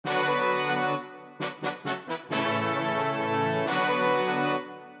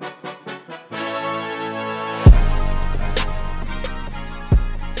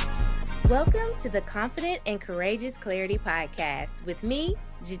Welcome to the Confident and Courageous Clarity Podcast with me,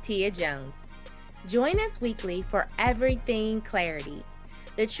 Jatia Jones. Join us weekly for everything clarity.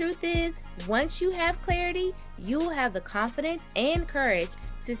 The truth is, once you have clarity, you'll have the confidence and courage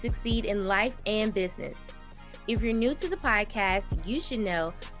to succeed in life and business. If you're new to the podcast, you should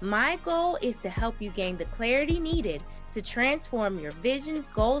know my goal is to help you gain the clarity needed to transform your visions,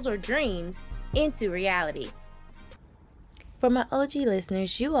 goals, or dreams into reality. For my OG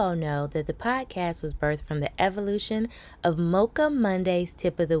listeners, you all know that the podcast was birthed from the evolution of Mocha Monday's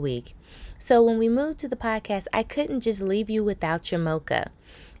Tip of the Week. So when we moved to the podcast, I couldn't just leave you without your mocha.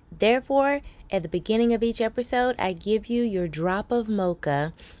 Therefore, at the beginning of each episode, I give you your drop of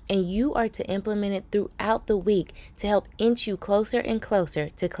mocha, and you are to implement it throughout the week to help inch you closer and closer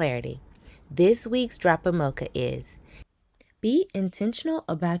to clarity. This week's drop of mocha is: be intentional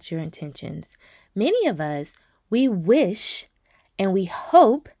about your intentions. Many of us, we wish and we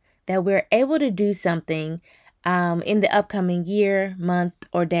hope that we're able to do something in the upcoming year, month,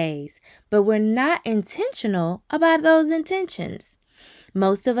 or days, but we're not intentional about those intentions.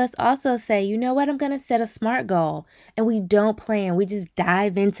 Most of us also say, you know what, I'm going to set a SMART goal, and we don't plan. We just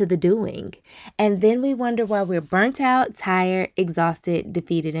dive into the doing. And then we wonder why we're burnt out, tired, exhausted,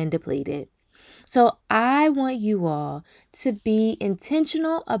 defeated, and depleted. So I want you all to be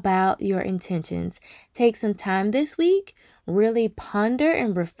intentional about your intentions. Take some time this week, really ponder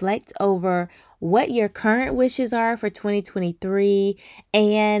and reflect over what your current wishes are for 2023,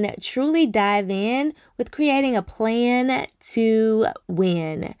 and truly dive in with creating a plan to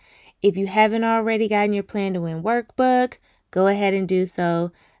win. If you haven't already gotten your Plan to Win workbook, go ahead and do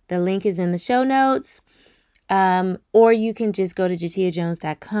so. The link is in the show notes. Or you can just go to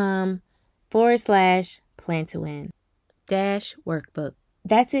jatiajones.com/plan to win -workbook.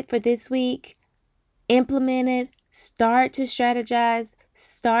 That's it for this week. Implement it. Start to strategize.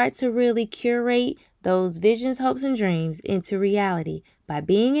 Start to really curate those visions, hopes, and dreams into reality by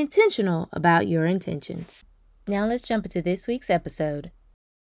being intentional about your intentions. Now let's jump into this week's episode.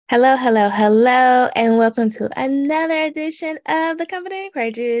 Hello, and welcome to another edition of the Confident and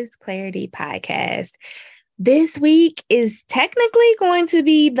Courageous Clarity Podcast. This week is technically going to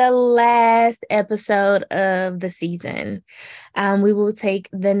be the last episode of the season. We will take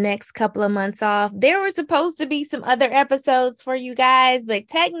the next couple of months off. There were supposed to be some other episodes for you guys, but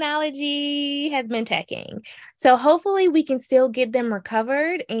technology has been teching. So hopefully we can still get them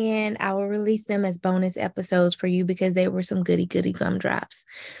recovered, and I will release them as bonus episodes for you because they were some goody gumdrops.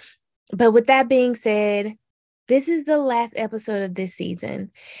 But with that being said, this is the last episode of this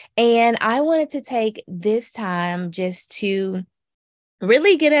season, and I wanted to take this time just to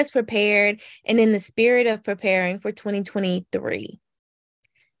really get us prepared and in the spirit of preparing for 2023.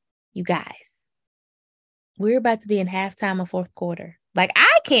 You guys, we're about to be in halftime of fourth quarter. Like,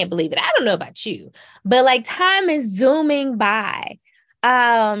 I can't believe it. I don't know about you, but like time is zooming by.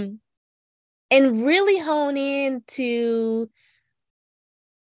 And really hone in to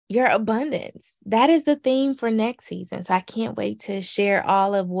your abundance. That is the theme for next season. So I can't wait to share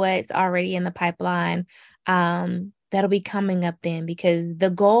all of what's already in the pipeline that'll be coming up then, because the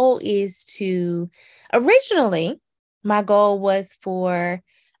goal is originally, my goal was for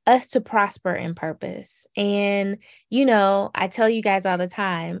us to prosper in purpose. And, I tell you guys all the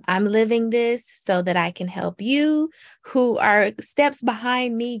time, I'm living this so that I can help you who are steps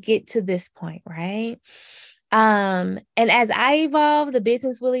behind me get to this point, right? And as I evolve, the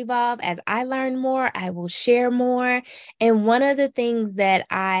business will evolve. As I learn more, I will share more. And one of the things that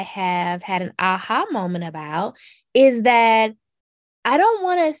I have had an aha moment about is that I don't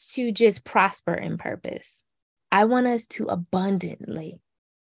want us to just prosper in purpose. I want us to abundantly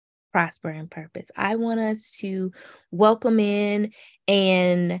prosper in purpose. I want us to welcome in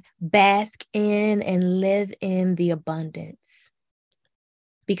and bask in and live in the abundance.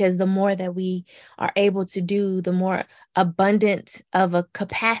 Because the more that we are able to do, the more abundant of a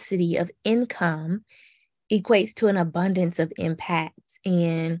capacity of income equates to an abundance of impact.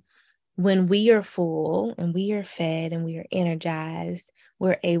 And when we are full and we are fed and we are energized,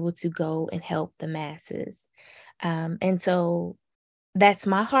 we're able to go and help the masses. And so that's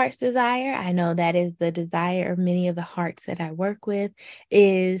my heart's desire. I know that is the desire of many of the hearts that I work with,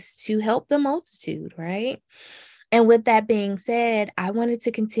 is to help the multitude, right? And with that being said, I wanted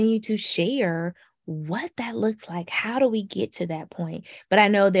to continue to share what that looks like. How do we get to that point? But I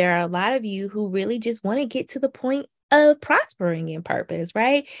know there are a lot of you who really just want to get to the point of prospering in purpose,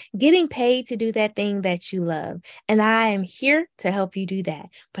 right? Getting paid to do that thing that you love. And I am here to help you do that.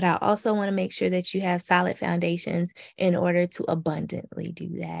 But I also want to make sure that you have solid foundations in order to abundantly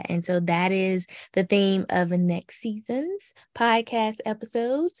do that. And so that is the theme of next season's podcast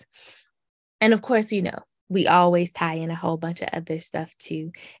episodes. And of course, we always tie in a whole bunch of other stuff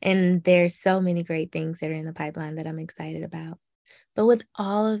too. And there's so many great things that are in the pipeline that I'm excited about. But with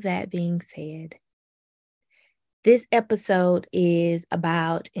all of that being said, this episode is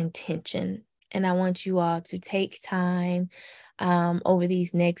about intention. And I want you all to take time over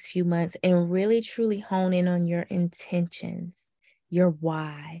these next few months and really truly hone in on your intentions, your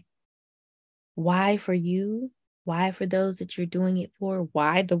why. Why for you? Why for those that you're doing it for?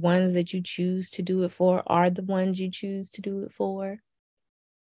 Why the ones that you choose to do it for are the ones you choose to do it for?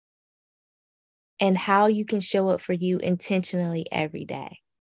 And how you can show up for you intentionally every day.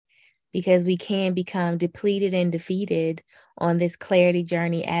 Because we can become depleted and defeated on this clarity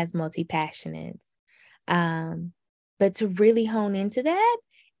journey as multi-passionates. But to really hone into that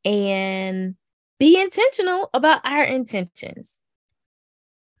and be intentional about our intentions.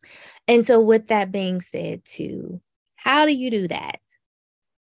 And so with that being said too, how do you do that?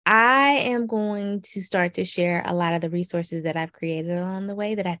 I am going to start to share a lot of the resources that I've created along the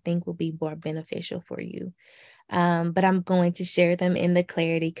way that I think will be more beneficial for you. But I'm going to share them in the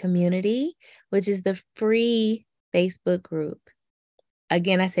Clarity community, which is the free Facebook group.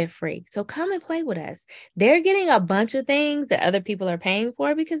 Again, I said free. So come and play with us. They're getting a bunch of things that other people are paying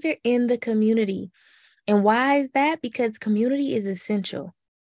for because they're in the community. And why is that? Because community is essential.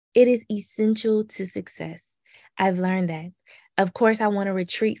 It is essential to success. I've learned that. Of course, I want to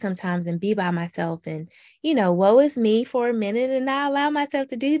retreat sometimes and be by myself and, woe is me for a minute, and I allow myself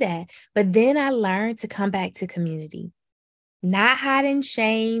to do that. But then I learned to come back to community, not hide in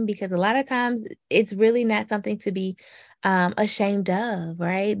shame, because a lot of times it's really not something to be ashamed of,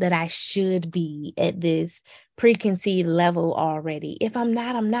 right? That I should be at this preconceived level already. If I'm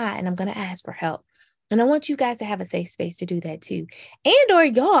not, I'm not, and I'm going to ask for help. And I want you guys to have a safe space to do that too. And or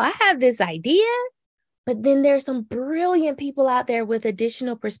y'all, I have this idea, but then there's some brilliant people out there with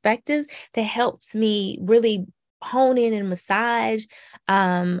additional perspectives that helps me really hone in and massage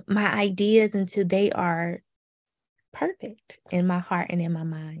my ideas until they are perfect in my heart and in my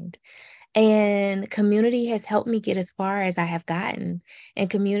mind. And community has helped me get as far as I have gotten. And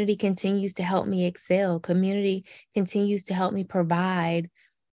community continues to help me excel. Community continues to help me provide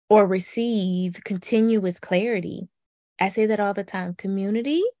or receive continuous clarity. I say that all the time.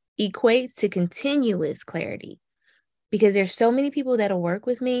 Community equates to continuous clarity because there's so many people that'll work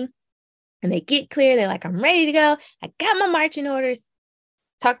with me and they get clear. They're like, I'm ready to go. I got my marching orders.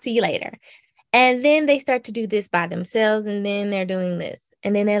 Talk to you later. And then they start to do this by themselves, and then they're doing this.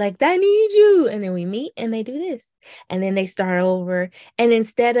 And then they're like, I need you. And then we meet and they do this. And then they start over. And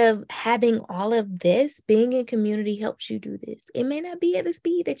instead of having all of this, being in community helps you do this. It may not be at the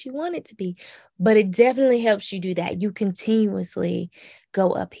speed that you want it to be, but it definitely helps you do that. You continuously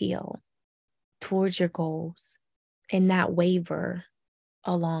go uphill towards your goals and not waver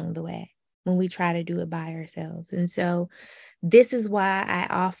along the way when we try to do it by ourselves. And so this is why I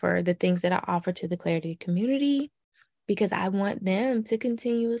offer the things that I offer to the Clarity community, because I want them to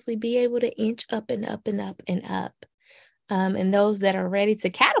continuously be able to inch up and up and up and up. And those that are ready to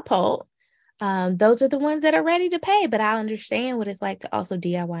catapult, those are the ones that are ready to pay. But I understand what it's like to also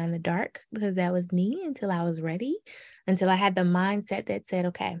DIY in the dark, because that was me until I was ready, until I had the mindset that said,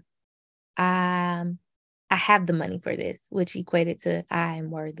 okay, I have the money for this, which equated to I am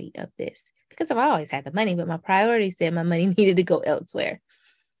worthy of this, because I've always had the money, but my priority said my money needed to go elsewhere.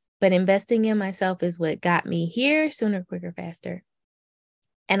 But investing in myself is what got me here sooner, quicker, faster.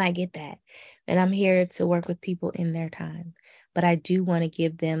 And I get that. And I'm here to work with people in their time. But I do want to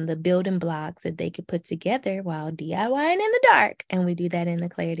give them the building blocks that they could put together while DIYing in the dark. And we do that in the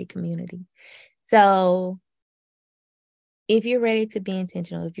Clarity community. So if you're ready to be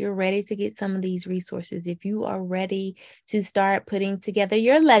intentional, if you're ready to get some of these resources, if you are ready to start putting together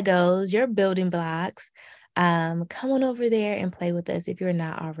your Legos, your building blocks, come on over there and play with us if you're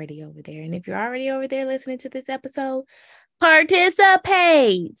not already over there. And if you're already over there listening to this episode,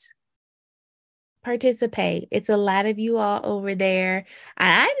 participate. Participate. It's a lot of you all over there.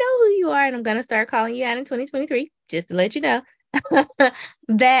 I know who you are, and I'm going to start calling you out in 2023, just to let you know.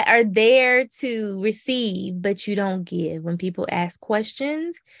 That are there to receive, but you don't give. When people ask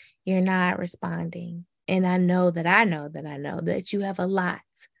questions, you're not responding. And I know that you have a lot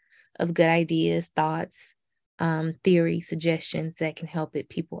of good ideas, thoughts, theories, suggestions that can help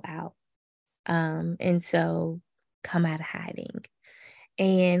people out. And so come out of hiding.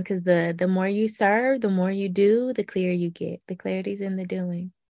 And because the more you serve, the more you do, the clearer you get. The clarity's in the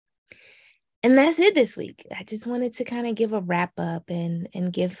doing. And that's it this week. I just wanted to kind of give a wrap up and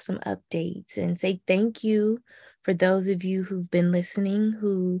give some updates and say thank you for those of you who've been listening,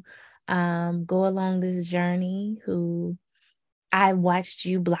 who go along this journey, who I watched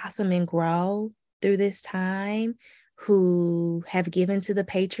you blossom and grow through this time, who have given to the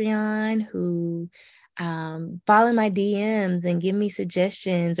Patreon, who follow my DMs and give me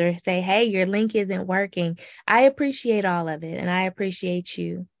suggestions or say, hey, your link isn't working. I appreciate all of it, and I appreciate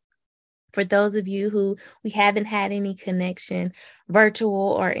you. For those of you who we haven't had any connection,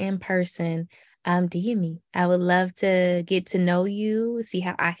 virtual or in person, DM me. I would love to get to know you, see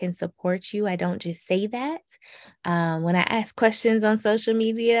how I can support you. I don't just say that. When I ask questions on social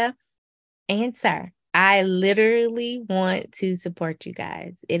media, answer. I literally want to support you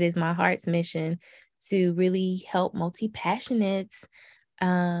guys. It is my heart's mission to really help multi-passionates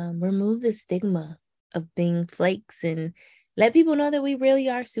remove the stigma of being flakes and let people know that we really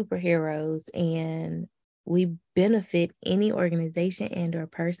are superheroes and we benefit any organization and or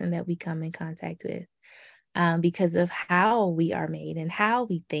person that we come in contact with, because of how we are made and how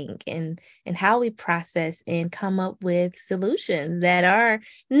we think and how we process and come up with solutions that are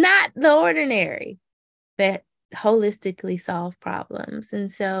not the ordinary, but holistically solve problems.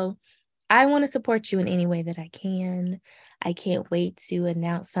 And so I want to support you in any way that I can. I can't wait to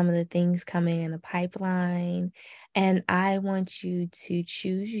announce some of the things coming in the pipeline. And I want you to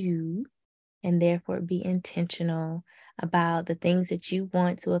choose you and therefore be intentional about the things that you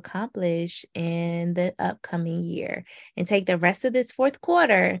want to accomplish in the upcoming year, and take the rest of this fourth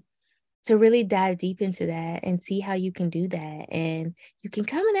quarter to really dive deep into that and see how you can do that. And you can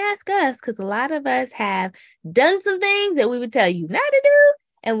come and ask us, because a lot of us have done some things that we would tell you not to do.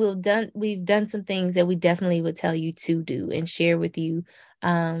 And we've done some things that we definitely would tell you to do and share with you,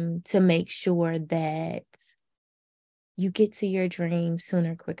 to make sure that you get to your dreams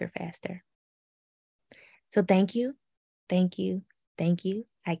sooner, quicker, faster. So thank you. Thank you. Thank you.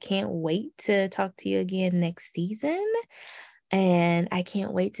 I can't wait to talk to you again next season. And I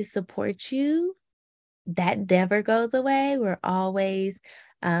can't wait to support you. That never goes away. We're always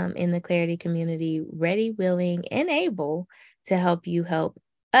in the Clarity community, ready, willing, and able to help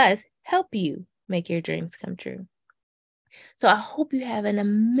us help you make your dreams come true. So I hope you have an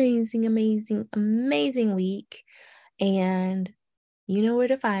amazing, amazing, amazing week. And you know where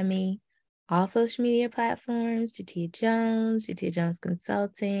to find me. All social media platforms, Jatia Jones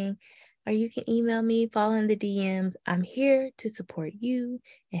Consulting, or you can email me, follow in the DMs. I'm here to support you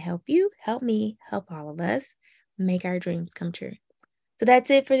and help you, help me, help all of us make our dreams come true. So that's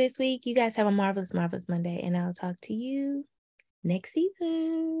it for this week. You guys have a marvelous, marvelous Monday, and I'll talk to you next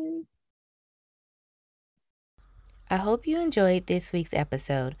season. I hope you enjoyed this week's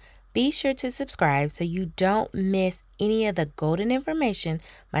episode. Be sure to subscribe so you don't miss any of the golden information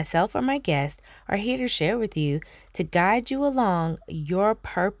myself or my guests are here to share with you to guide you along your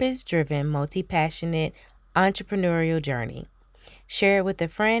purpose-driven, multi-passionate entrepreneurial journey. Share it with a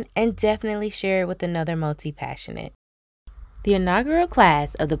friend and definitely share it with another multi-passionate. The inaugural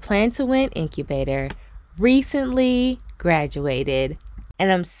class of the Plan to Win Incubator recently graduated.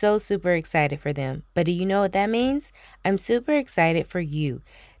 And I'm so super excited for them. But do you know what that means? I'm super excited for you.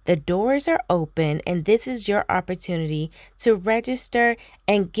 The doors are open, and this is your opportunity to register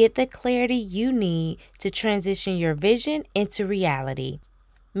and get the clarity you need to transition your vision into reality.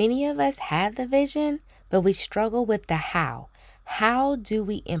 Many of us have the vision, but we struggle with the how. How do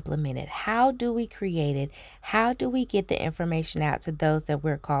we implement it? How do we create it? How do we get the information out to those that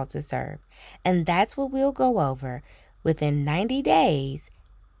we're called to serve? And that's what we'll go over within 90 days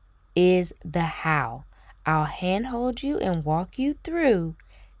is the how. I'll handhold you and walk you through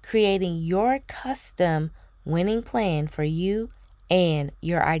creating your custom winning plan for you and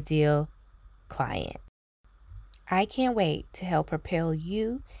your ideal client. I can't wait to help propel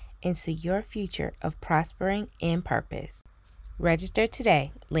you into your future of prospering in purpose. Register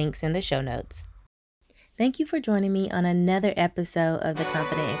today. Links in the show notes. Thank you for joining me on another episode of the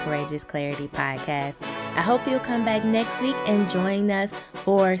Confident and Courageous Clarity Podcast. I hope you'll come back next week and join us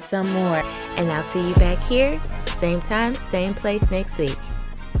for some more. And I'll see you back here, same time, same place next week.